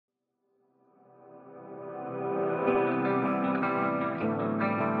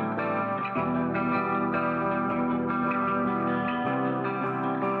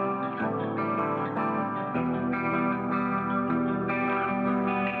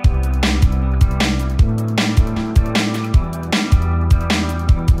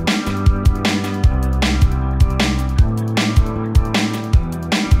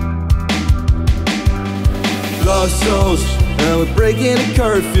lost souls, and we're breaking the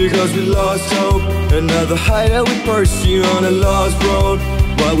curfew cause we lost hope. Another high that we pursue on a lost road,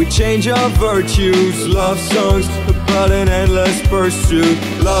 while we change our virtues. Love songs about an endless pursuit.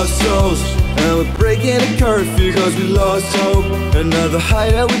 Lost souls, and we're breaking the curfew cause we lost hope. Another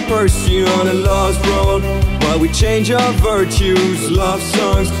high that we pursue on a lost road, while we change our virtues. Love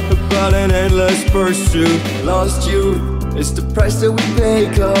songs about an endless pursuit. Lost youth, it's the price that we pay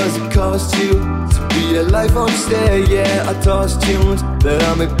cause it costs you to be alive on stage. Yeah, I toss tunes that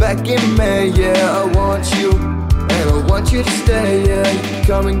I make back in May. Yeah, I want you, and I want you to stay. Yeah, you can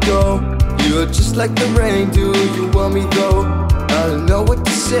come and go, you're just like the rain. Do you want me though? I don't know what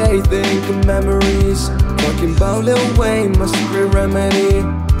to say, think of memories. Talking about Lil Wayne, my secret remedy,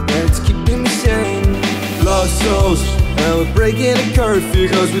 and it's keeping me sane. Lost souls, and we're breaking the curfew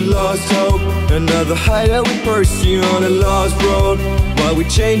cause we lost hope. Another high that we pursue on a lost road, while we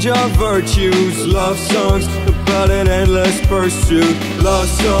change our virtues. Love songs about an endless pursuit.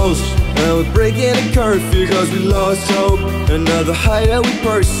 Lost souls, and we're breaking the curfew cause we lost hope. Another high that we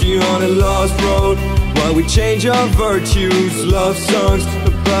pursue on a lost road, while we change our virtues. Love songs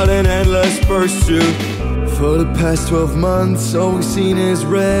about an endless pursuit. For the past 12 months, all we've seen is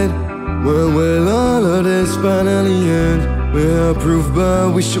red. When will all of this finally end? We're proof,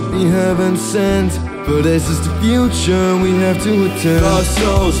 but we should be heaven sent. But this is the future we have to attend. Lost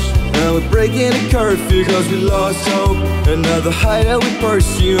souls, and we're breaking the curfew cause we lost hope. Another high that we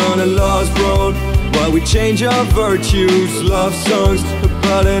pursue on a lost road, while we change our virtues. Love songs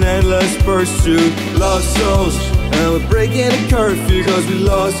about an endless pursuit. Lost souls, and we're breaking the curfew cause we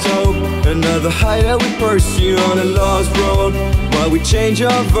lost hope. Another high that we pursue on a lost road, while we change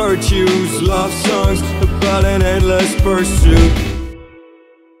our virtues. Love songs about an endless pursuit.